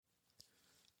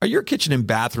Are your kitchen and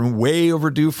bathroom way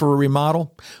overdue for a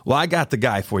remodel? Well, I got the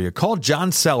guy for you. Call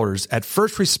John Sellers at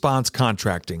First Response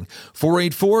Contracting,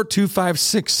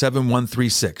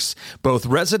 484-256-7136. Both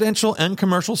residential and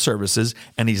commercial services,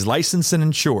 and he's licensed and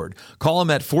insured. Call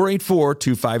him at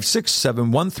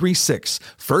 484-256-7136.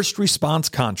 First Response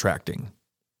Contracting.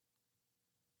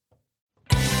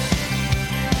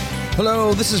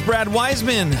 Hello, this is Brad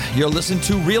Wiseman. You're listening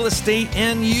to Real Estate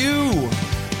and You,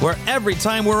 where every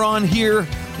time we're on here,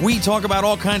 we talk about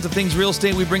all kinds of things real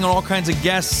estate. We bring on all kinds of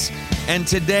guests. And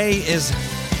today is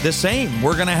the same.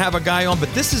 We're going to have a guy on,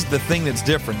 but this is the thing that's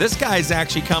different. This guy's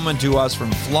actually coming to us from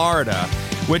Florida,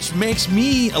 which makes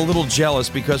me a little jealous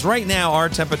because right now our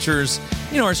temperatures,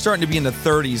 are starting to be in the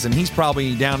 30s, and he's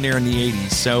probably down there in the 80s.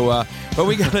 So, but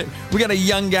we got a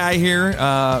young guy here.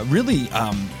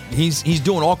 He's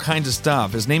doing all kinds of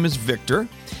stuff. His name is Victor.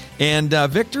 And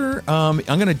Victor, I'm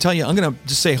going to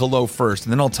just say hello first,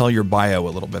 and then I'll tell your bio a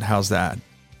little bit. How's that?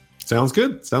 Sounds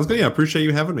good. Yeah, I appreciate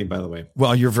you having me, by the way.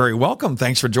 Well, you're very welcome.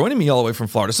 Thanks for joining me all the way from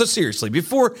Florida. So seriously,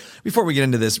 before we get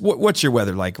into this, what's your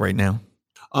weather like right now?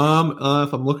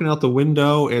 If I'm looking out the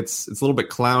window, it's a little bit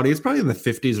cloudy. It's probably in the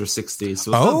 50s or 60s, so it's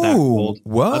not that cold.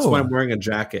 Whoa. That's why I'm wearing a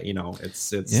jacket.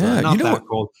 It's not that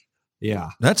cold. Yeah,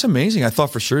 that's amazing. I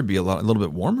thought for sure it'd be a little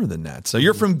bit warmer than that. So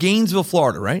you're from Gainesville,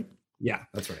 Florida, right? Yeah,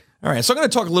 that's right. All right, so I'm going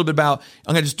to talk a little bit about,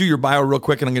 I'm going to just do your bio real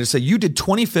quick, and I'm going to say you did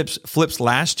 20 flips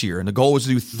last year, and the goal was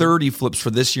to do 30 flips for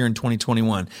this year in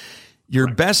 2021.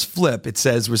 Your best flip, it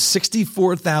says, was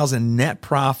 $64,000 net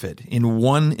profit in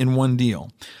one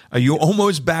deal. You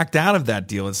almost backed out of that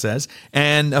deal, it says.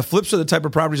 And flips are the type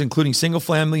of properties including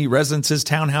single-family residences,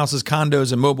 townhouses,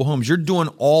 condos, and mobile homes. You're doing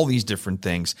all these different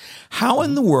things. How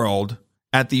in the world,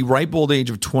 at the ripe old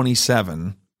age of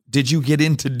 27, did you get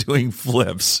into doing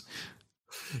flips?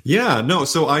 Yeah, no.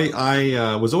 So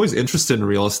I was always interested in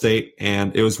real estate,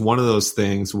 and it was one of those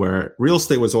things where real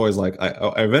estate was always like,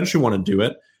 I eventually want to do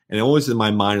it. And always in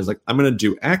my mind is like, I'm going to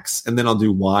do X and then I'll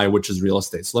do Y, which is real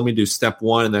estate. So let me do step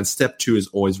one, and then step two is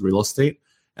always real estate.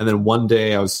 And then one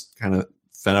day I was kind of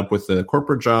fed up with the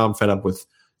corporate job, fed up with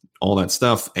all that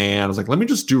stuff. And I was like, let me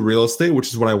just do real estate, which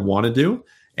is what I want to do.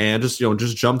 And just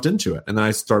jumped into it. And then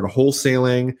I started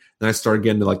wholesaling. Then I started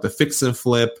getting to like the fix and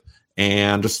flip,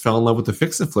 and just fell in love with the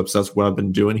fix and flips. That's what I've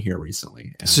been doing here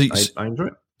recently. And so I enjoy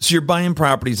it. So you're buying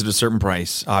properties at a certain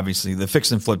price, obviously. The fix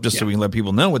and flip, just so we can let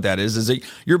people know what that is that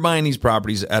you're buying these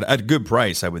properties at a good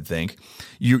price, I would think.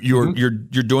 You're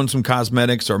doing some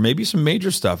cosmetics or maybe some major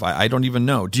stuff. I don't even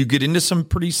know. Do you get into some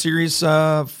pretty serious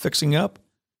fixing up?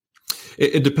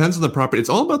 It depends on the property. It's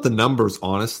all about the numbers,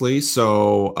 honestly.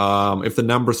 So if the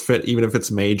numbers fit, even if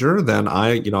it's major, then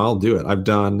I'll do it. I've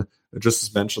done, just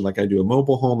as mentioned, like I do a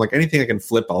mobile home, like anything I can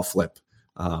flip, I'll flip.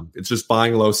 It's just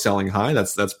buying low, selling high.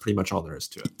 That's pretty much all there is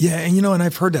to it. Yeah, and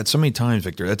I've heard that so many times,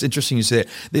 Victor. That's interesting you say it.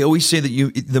 They always say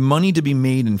that the money to be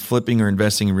made in flipping or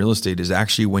investing in real estate is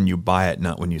actually when you buy it,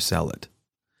 not when you sell it.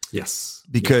 Yes.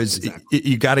 Because exactly.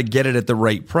 You got to get it at the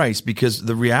right price, because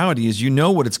the reality is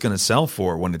what it's going to sell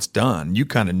for when it's done. You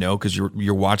kind of know because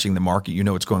you're watching the market,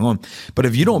 what's going on. But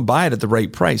if you don't buy it at the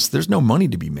right price, there's no money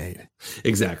to be made.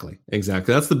 Exactly.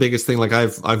 That's the biggest thing. Like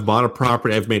I've bought a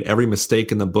property, I've made every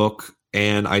mistake in the book,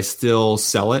 and I still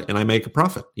sell it and I make a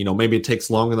profit. Maybe it takes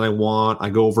longer than I want. I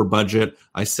go over budget.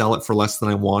 I sell it for less than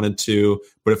I wanted to.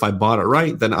 But if I bought it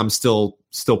right, then I'm still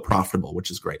profitable, which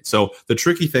is great. So the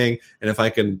tricky thing, and if I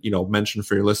can, mention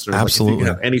for your listeners, absolutely, like if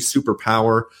you have any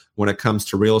superpower when it comes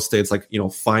to real estate, it's like,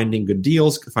 finding good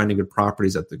deals, finding good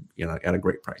properties at at a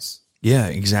great price. Yeah,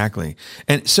 exactly.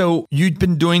 And so you've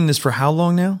been doing this for how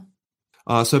long now?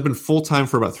 So I've been full-time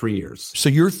for about 3 years. So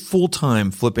you're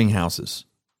full-time flipping houses?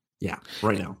 Yeah,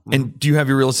 right now. And do you have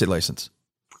your real estate license?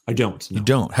 I don't. No. You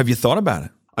don't? Have you thought about it?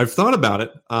 I've thought about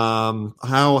it.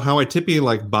 How I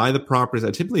typically buy the properties, I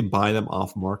typically buy them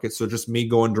off market. So just me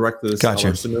going direct to the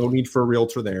seller. So no need for a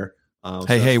realtor there.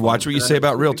 Hey, watch what you say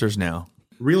about realtors now.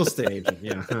 Real estate agent,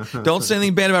 yeah. Don't say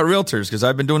anything bad about realtors, because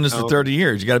I've been doing this for 30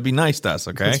 years. You got to be nice to us,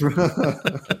 okay?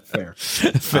 Fair.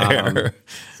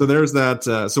 So there's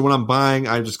that. So when I'm buying,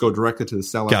 I just go directly to the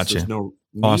seller. Gotcha. So there's no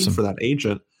need for that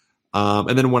agent.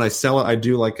 And then when I sell it, I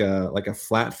do like a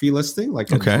flat fee listing, like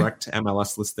a direct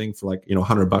MLS listing for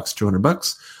 $100,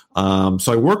 $200.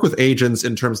 So I work with agents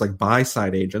in terms like buy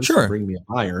side agents who bring me a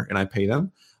buyer, and I pay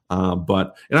them.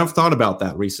 And I've thought about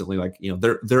that recently.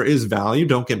 There is value.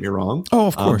 Don't get me wrong. Oh,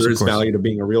 of course. There is value to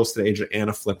being a real estate agent and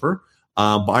a flipper.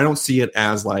 But I don't see it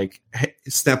as like, hey,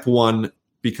 step one,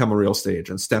 become a real estate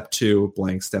agent. Step two,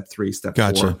 blank. Step three, step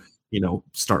four,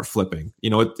 start flipping.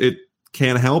 It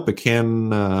can help. It can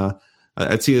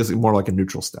I'd see it as more like a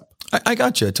neutral step. I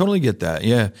got you. I totally get that.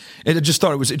 Yeah. And I just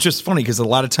thought it's just funny because a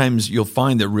lot of times you'll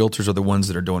find that realtors are the ones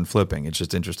that are doing flipping. It's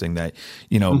just interesting that,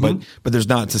 but there's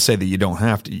not to say that you don't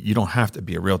have to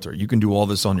be a realtor. You can do all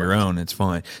this on your own. It's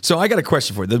fine. So I got a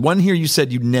question for you. The one here you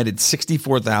said you netted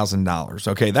 $64,000.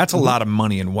 Okay. That's a lot of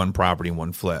money in one property and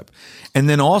one flip. And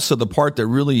then also the part that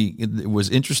really was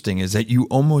interesting is that you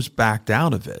almost backed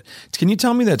out of it. Can you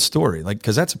tell me that story?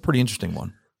 Cause that's a pretty interesting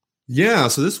one. Yeah,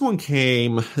 so this one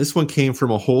came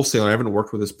from a wholesaler. I haven't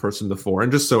worked with this person before,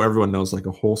 and just so everyone knows, like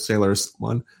a wholesaler's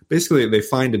one. Basically, they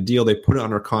find a deal, they put it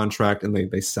under contract, and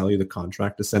they sell you the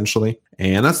contract essentially.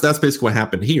 And that's basically what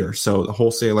happened here. So the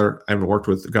wholesaler I haven't worked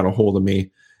with got a hold of me,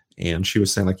 and she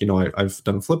was saying like, I've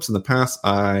done flips in the past.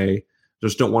 I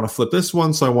just don't want to flip this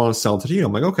one, so I want to sell it to you.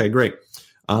 I'm like, okay, great.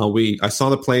 I saw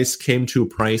the place, came to a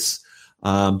price.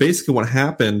 Basically, what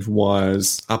happened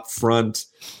was up front,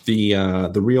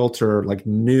 the realtor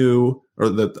knew, or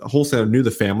the wholesaler knew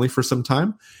the family for some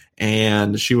time,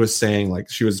 and she was saying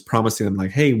she was promising them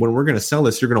hey, when we're going to sell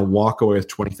this, you're going to walk away with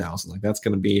 $20,000. That's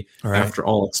going to be after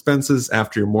all expenses,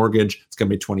 after your mortgage, it's going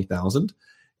to be $20,000.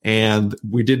 And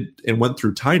we did and went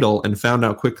through title and found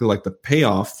out quickly the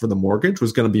payoff for the mortgage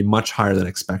was going to be much higher than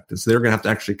expected. So they were going to have to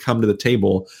actually come to the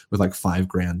table with $5,000,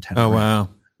 $10,000. Oh wow.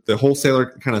 The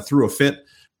wholesaler kind of threw a fit,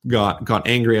 got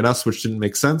angry at us, which didn't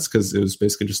make sense because it was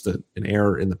basically just an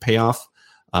error in the payoff.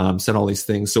 Said all these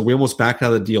things. So we almost backed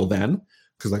out of the deal then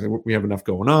because we have enough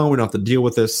going on. We don't have to deal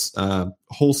with this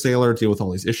wholesaler, deal with all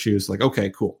these issues.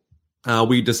 Okay, cool.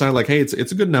 We decided hey,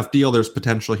 it's a good enough deal. There's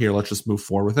potential here. Let's just move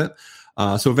forward with it.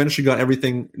 So eventually got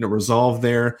everything resolved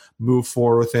there, moved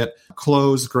forward with it,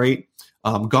 closed, great,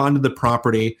 got into the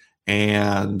property.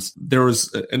 And there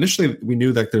was initially we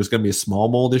knew that there's going to be a small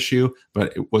mold issue,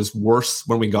 but it was worse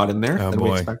when we got in there than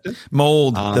we expected.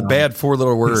 Mold, the bad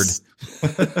 4-letter word.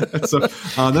 So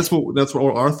that's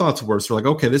what our thoughts were. So we're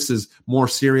okay, this is more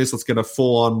serious. Let's get a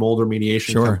full-on mold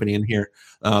remediation company in here.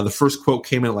 The first quote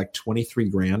came in at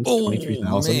 $23,000,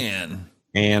 $23,000. Man.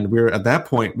 And we're at that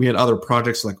point, we had other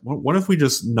projects what if we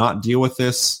just not deal with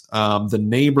this? The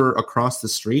neighbor across the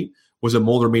street was a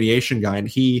mold remediation guy, and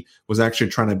he was actually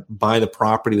trying to buy the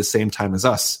property the same time as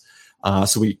us.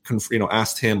 So we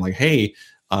asked him hey,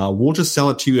 we'll just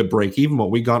sell it to you at break even what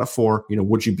we got it for.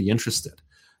 Would you be interested?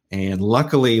 And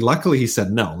luckily he said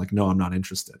no. No, I'm not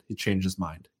interested. He changed his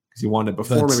mind because he wanted it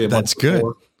before, maybe a month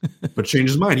before, but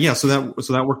changed his mind. Yeah, so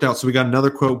that worked out. So we got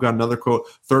another quote.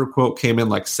 Third quote came in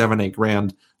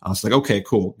 $7,000-8,000. So okay,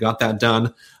 cool, got that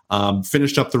done.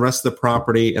 Finished up the rest of the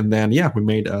property, and then we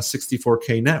made a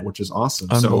 $64K net, which is awesome.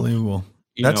 Unbelievable.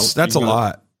 So, that's a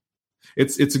lot.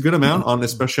 It's a good amount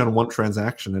especially on one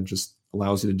transaction. It just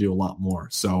allows you to do a lot more.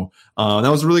 So that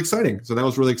was really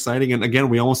exciting. And again,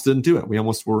 we almost didn't do it. We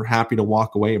almost were happy to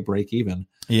walk away at break even.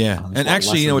 Yeah. And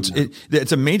actually,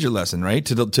 it's a major lesson, right?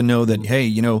 To know that,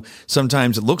 hey,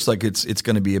 sometimes it looks like it's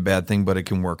going to be a bad thing, but it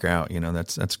can work out.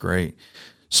 That's great.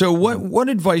 So what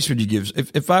advice would you give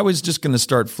if I was just going to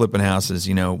start flipping houses?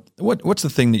 What's the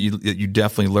thing that you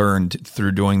definitely learned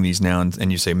through doing these now, and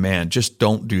you say, man, just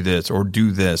don't do this or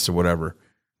do this or whatever.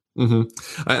 Mm-hmm.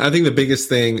 I think the biggest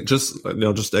thing,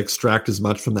 just extract as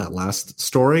much from that last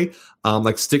story.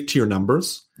 Stick to your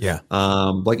numbers. Yeah.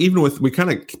 Even we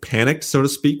kind of panicked, so to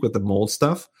speak, with the mold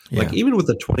stuff. Yeah. Even with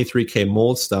the $23K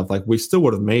mold stuff, we still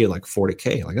would have made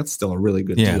 $40K. That's still a really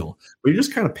good deal. But you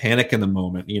just kind of panic in the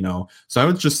moment, So I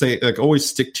would just say, always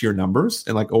stick to your numbers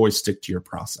and always stick to your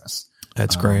process.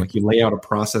 That's great. You lay out a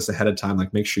process ahead of time.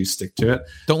 Make sure you stick to it.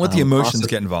 Don't let the emotions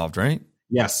get involved, right?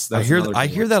 Yes, I hear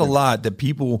that a lot. That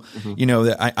people,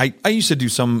 that I used to do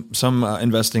some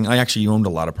investing. I actually owned a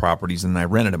lot of properties and I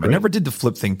rented them. Right. I never did the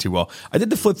flip thing too well. I did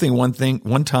the flip thing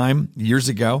one time years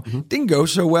ago. Mm-hmm. Didn't go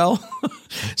so well,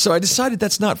 so I decided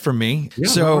that's not for me. Yeah,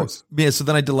 so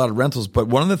then I did a lot of rentals. But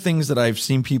one of the things that I've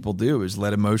seen people do is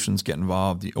let emotions get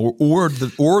involved, or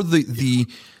the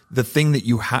thing that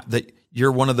you have that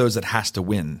you're one of those that has to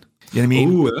win. You know what I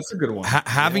mean? Ooh, that's a good one.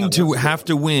 Having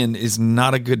to win is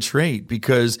not a good trait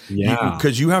because you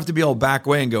have to be able to back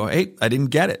away and go, hey, I didn't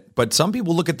get it. But some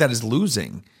people look at that as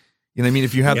losing. You know what I mean?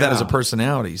 If you have that as a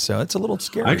personality. So it's a little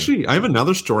scary. Actually, I have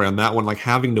another story on that one,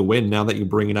 having to win. Now that you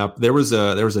bring it up, there was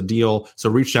a deal. So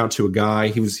reached out to a guy.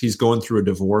 He's going through a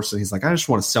divorce and he's like, I just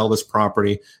want to sell this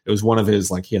property. It was one of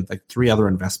his, he had 3 other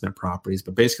investment properties,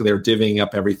 but basically they were divvying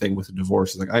up everything with a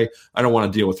divorce. He's like, I don't want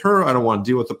to deal with her. I don't want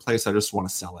to deal with the place. I just want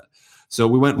to sell it. So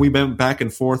we went back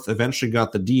and forth, eventually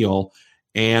got the deal.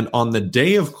 And on the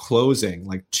day of closing,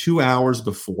 2 hours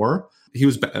before, he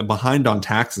was behind on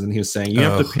taxes. And he was saying, you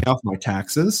have to pay off my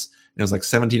taxes. And it was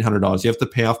 $1,700. You have to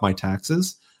pay off my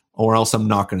taxes. or else I'm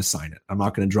not going to sign it. I'm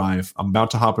not going to drive. I'm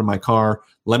about to hop in my car.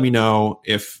 Let me know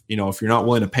if you're not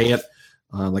willing to pay it.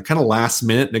 Like kind of last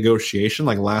minute negotiation,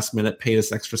 like last minute pay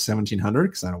this extra $1,700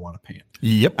 because I don't want to pay it.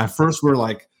 Yep. At first we're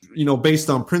like, based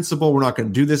on principle, we're not going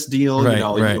to do this deal. Right, You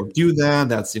don't do that.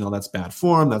 That's bad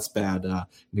form. That's bad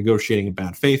negotiating in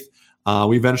bad faith.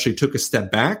 We eventually took a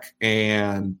step back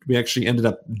and we actually ended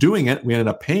up doing it. We ended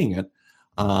up paying it.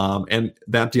 And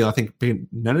that deal, I think,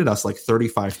 netted us like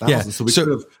 $35,000. Yeah. So we could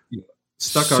have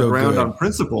stuck our ground on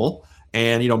principle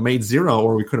and, made zero,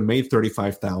 or we could have made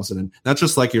 $35,000. And that's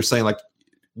just like you're saying, like,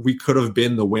 we could have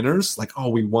been the winners. Like, oh,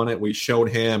 we won it. We showed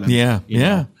him.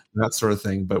 And, that sort of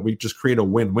thing. But we just create a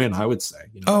win-win, I would say.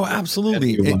 Oh,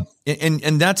 absolutely.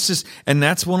 And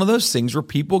that's one of those things where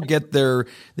people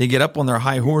they get up on their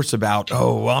high horse about,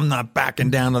 oh, well, I'm not backing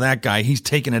down to that guy. He's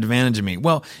taking advantage of me.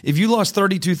 Well, if you lost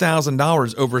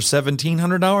 $32,000 over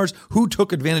 $1,700, who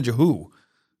took advantage of who?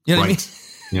 You know what I mean?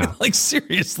 Yeah. Like,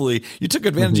 seriously, you took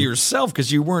advantage of yourself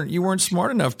because you weren't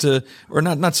smart enough to, or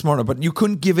not smart enough, but you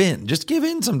couldn't give in. Just give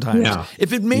in sometimes. Yeah.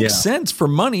 If it makes sense for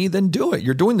money, then do it.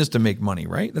 You're doing this to make money,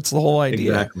 right? That's the whole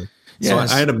idea. Exactly.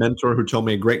 Yes. So I had a mentor who told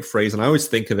me a great phrase, and I always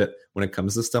think of it when it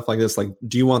comes to stuff like this. Like,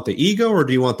 do you want the ego or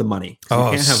do you want the money?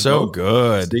 Oh, so both.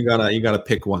 Good. So you gotta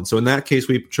pick one. So in that case,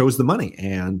 we chose the money,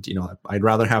 and I'd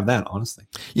rather have that, honestly.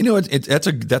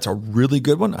 That's a really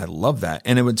good one. I love that.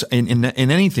 And it was in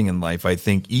anything in life, I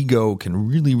think ego can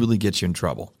really, really get you in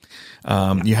trouble.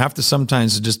 You have to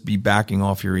sometimes just be backing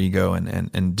off your ego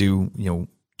and do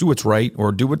what's right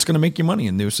or do what's going to make you money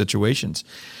in those situations.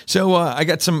 So I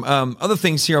got some other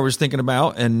things here I was thinking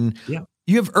about, and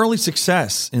you have early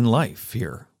success in life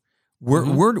here.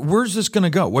 Where's this going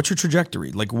to go? What's your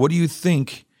trajectory? Like, what do you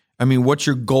think? I mean, what's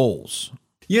your goals?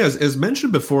 Yeah, as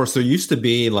mentioned before, so it used to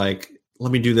be like,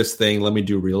 let me do this thing, let me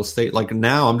do real estate. Like,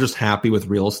 now I'm just happy with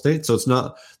real estate. So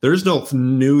there's no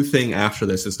new thing after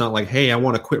this. It's not like, hey, I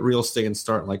want to quit real estate and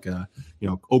start like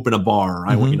open a bar.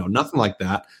 I want, nothing like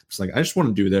that. It's like, I just want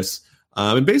to do this.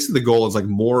 And basically the goal is like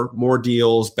more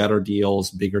deals, better deals,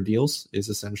 bigger deals is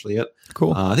essentially it.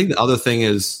 Cool. I think the other thing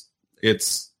is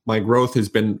my growth has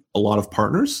been a lot of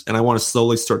partners, and I want to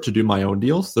slowly start to do my own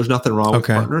deals. There's nothing wrong with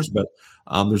partners, but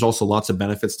there's also lots of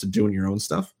benefits to doing your own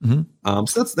stuff.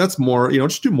 So that's more,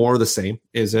 just do more of the same,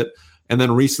 is it? And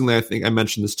then recently, I think I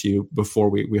mentioned this to you before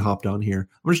we hopped on here.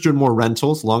 I'm just doing more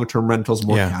rentals, long-term rentals,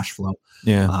 more cash flow.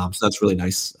 Yeah. So that's really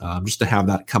nice, just to have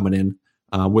that coming in.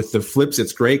 With the flips,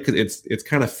 it's great because it's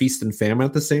kind of feast and famine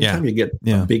at the same time. You get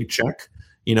a big check,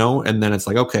 and then it's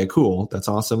like, okay, cool, that's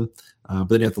awesome. But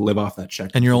then you have to live off that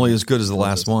check. And you're only as good as the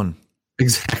last one.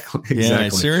 Exactly. Yeah,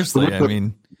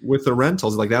 seriously. With the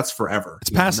rentals, like, that's forever. It's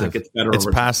passive. It's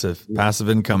passive. Yeah. Passive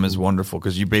income is wonderful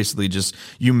because you basically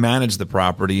you manage the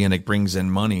property and it brings in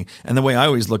money. And the way I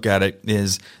always look at it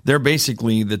is they're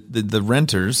basically the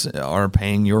renters are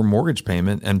paying your mortgage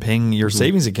payment and paying your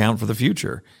savings account for the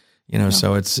future.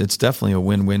 So it's definitely a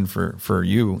win-win for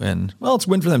you, and it's a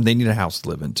win for them. They need a house to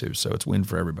live in too, so it's a win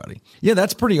for everybody. Yeah,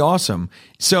 that's pretty awesome.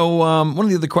 So one of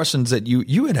the other questions that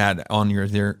you had on your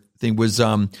thing was,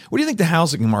 where do you think the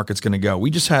housing market's going to go?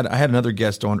 I had another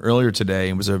guest on earlier today,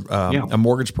 and was a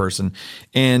mortgage person,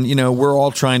 and we're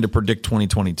all trying to predict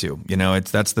 2022.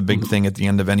 That's the big thing at the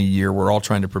end of any year. We're all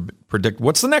trying to predict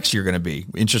what's the next year going to be.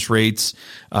 Interest rates,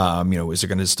 is there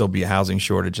going to still be a housing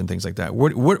shortage and things like that?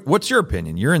 What's your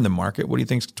opinion? You're in the market. What do you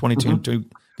think 2022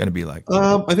 going to be like?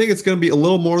 I think it's going to be a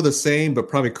little more the same, but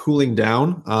probably cooling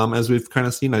down. As we've kind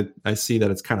of seen, I see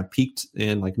that it's kind of peaked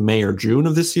in like May or June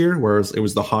of this year, whereas it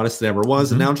was the hottest it ever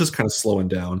was, and now it's just kind of slowing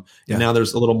down. Yeah. And now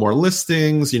there's a little more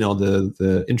listings.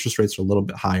 The interest rates are a little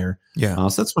bit higher. Yeah.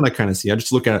 So that's what I kind of see. I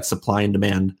just look at it, supply and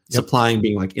demand. Supplying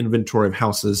being like inventory of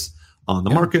houses on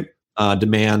the market.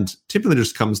 Demand typically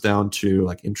just comes down to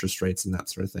like interest rates and that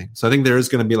sort of thing. So I think there is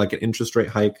going to be like an interest rate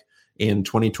hike in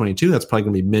 2022. That's probably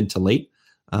going to be mid to late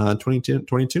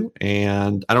 2022.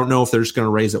 And I don't know if they're just going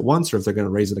to raise it once or if they're going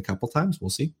to raise it a couple times. We'll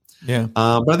see. Yeah.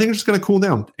 But I think it's just going to cool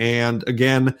down. And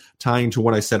again, tying to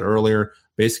what I said earlier,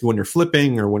 basically when you're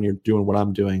flipping or when you're doing what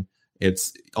I'm doing,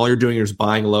 it's all you're doing is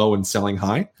buying low and selling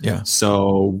high. Yeah.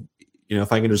 So,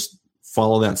 if I can just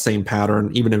follow that same pattern,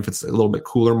 even if it's a little bit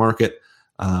cooler market,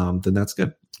 then that's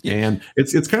good. Yeah. And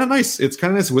it's kind of nice. It's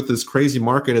kind of nice with this crazy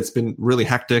market. It's been really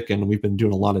hectic, and we've been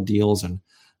doing a lot of deals, and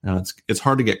it's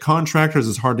hard to get contractors.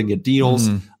 It's hard to get deals.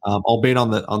 Albeit on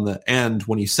the end,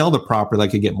 when you sell the property,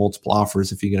 like, you get multiple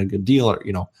offers if you get a good deal, or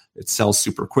it sells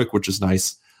super quick, which is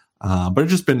nice. But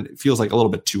it feels like a little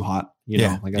bit too hot.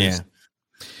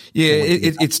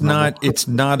 It's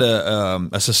not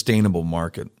a sustainable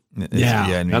market.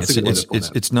 That's a good way to put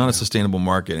it. It's not a sustainable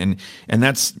market, and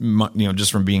that's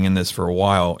just from being in this for a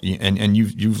while, and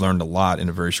you've learned a lot in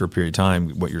a very short period of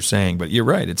time. What you're saying, but you're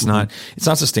right. It's not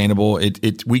sustainable.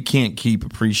 We can't keep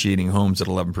appreciating homes at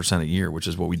 11% a year, which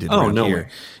is what we did around here.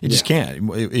 It just can't.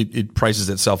 It prices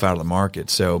itself out of the market.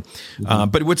 So,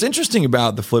 but what's interesting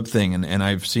about the flip thing, and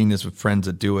I've seen this with friends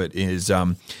that do it, is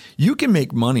you can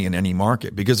make money in any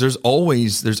market because there's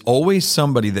always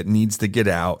somebody that needs to get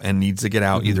out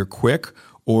either quick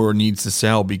or needs to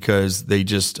sell because they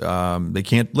just they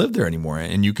can't live there anymore,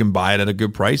 and you can buy it at a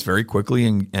good price very quickly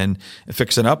and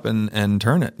fix it up and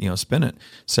turn it, spin it.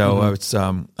 So it's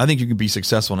I think you can be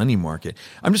successful in any market.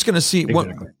 I'm just going to see what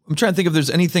I'm trying to think if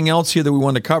there's anything else here that we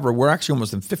want to cover. We're actually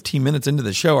almost in 15 minutes into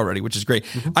the show already, which is great.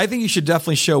 I think you should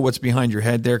definitely show what's behind your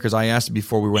head there because I asked it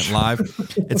before we went live.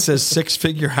 It says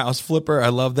 6-figure house flipper. I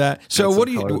love that. So what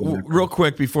do you real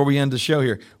quick before we end the show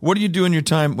here? What do you do in your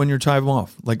time when you're time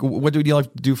off? Like what do you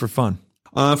like to do for fun?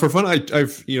 For fun,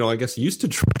 I've I guess used to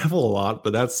travel a lot,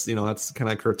 but that's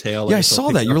kind of curtailed. Yeah, I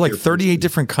saw that. You were like 38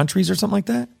 different countries or something like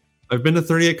that? I've been to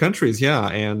 38 countries,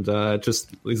 and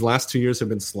just these last 2 years have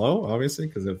been slow, obviously,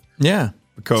 because of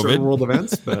COVID, certain world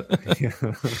events. But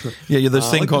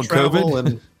this thing called COVID,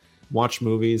 and watch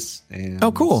movies. And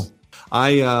cool.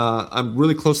 I'm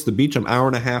really close to the beach. I'm an hour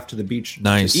and a half to the beach,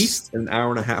 nice, east, and an hour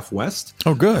and a half west.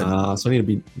 Oh, good. So I need to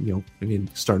be, I need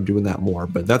to start doing that more.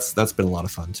 But that's been a lot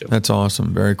of fun too. That's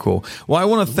awesome. Very cool. Well, I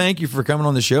want to thank you for coming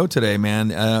on the show today, man.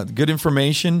 Good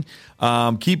information.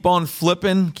 Keep on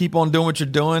flipping. Keep on doing what you're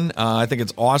doing. I think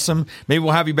it's awesome. Maybe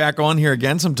we'll have you back on here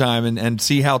again sometime and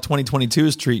see how 2022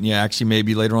 is treating you. Actually,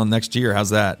 maybe later on next year.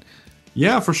 How's that?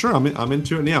 Yeah, for sure. I'm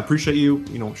into it. And appreciate you,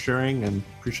 sharing, and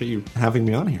appreciate you having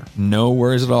me on here. No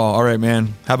worries at all. All right,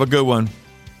 man. Have a good one.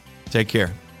 Take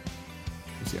care.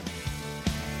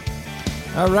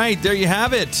 All right, there you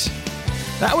have it.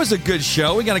 That was a good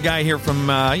show. We got a guy here from,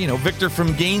 Victor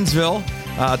from Gainesville,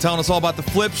 telling us all about the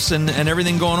flips and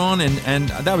everything going on, and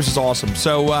that was just awesome.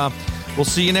 So we'll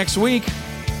see you next week.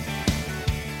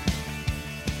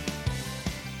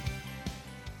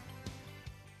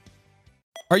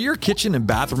 Are your kitchen and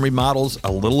bathroom remodels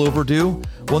a little overdue?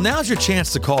 Well, now's your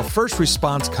chance to call First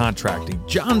Response Contracting.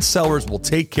 John Sellers will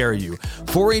take care of you.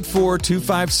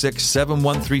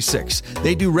 484-256-7136.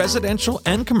 They do residential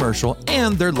and commercial,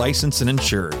 and they're licensed and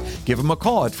insured. Give them a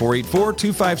call at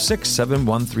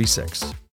 484-256-7136.